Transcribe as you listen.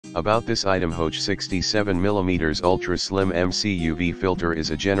About this item, Haoge 67mm Ultra Slim MC UV filter is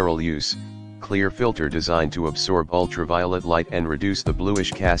a general use, clear filter designed to absorb ultraviolet light and reduce the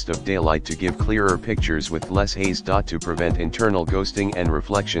bluish cast of daylight to give clearer pictures with less haze. To prevent internal ghosting and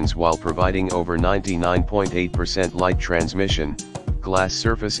reflections while providing over 99.8% light transmission. Glass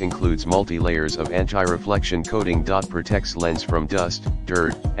surface includes multi-layers of anti-reflection coating. Protects lens from dust,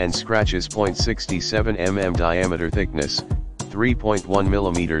 dirt, and scratches. 0.67 mm diameter thickness, 3.1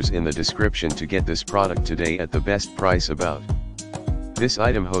 mm in the description to get this product today at the best price. About this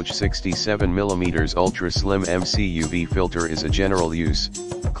item, Haoge 67mm Ultra Slim MC UV filter is a general use,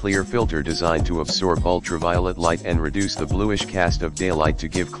 clear filter designed to absorb ultraviolet light and reduce the bluish cast of daylight to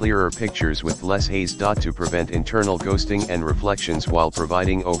give clearer pictures with less haze. To prevent internal ghosting and reflections while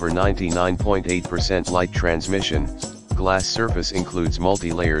providing over 99.8% light transmission. Glass surface includes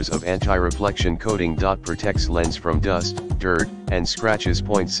multi-layers of anti-reflection coating. Protects lens from dust, dirt, and scratches.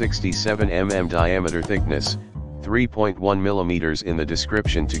 0.67 mm diameter thickness, 3.1 mm in the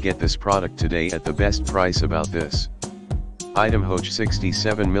description to get this product today at the best price. About this item, Haoge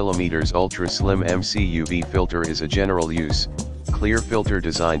 67mm Ultra Slim MC UV filter is a general use, clear filter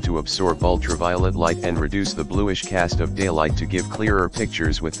designed to absorb ultraviolet light and reduce the bluish cast of daylight to give clearer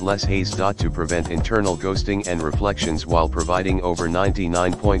pictures with less haze. To prevent internal ghosting and reflections while providing over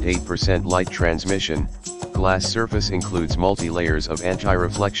 99.8% light transmission. Glass surface includes multi-layers of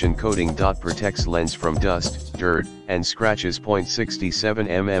anti-reflection coating. Protects lens from dust, dirt, and scratches. 0.67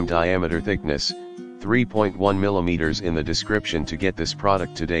 mm diameter thickness, 3.1 mm in the description to get this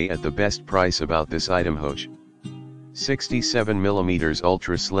product today at the best price. About this item, Haoge 67mm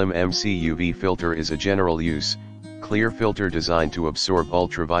Ultra Slim MC UV filter is a general use, clear filter designed to absorb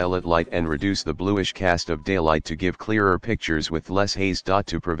ultraviolet light and reduce the bluish cast of daylight to give clearer pictures with less haze.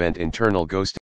 To prevent internal ghosting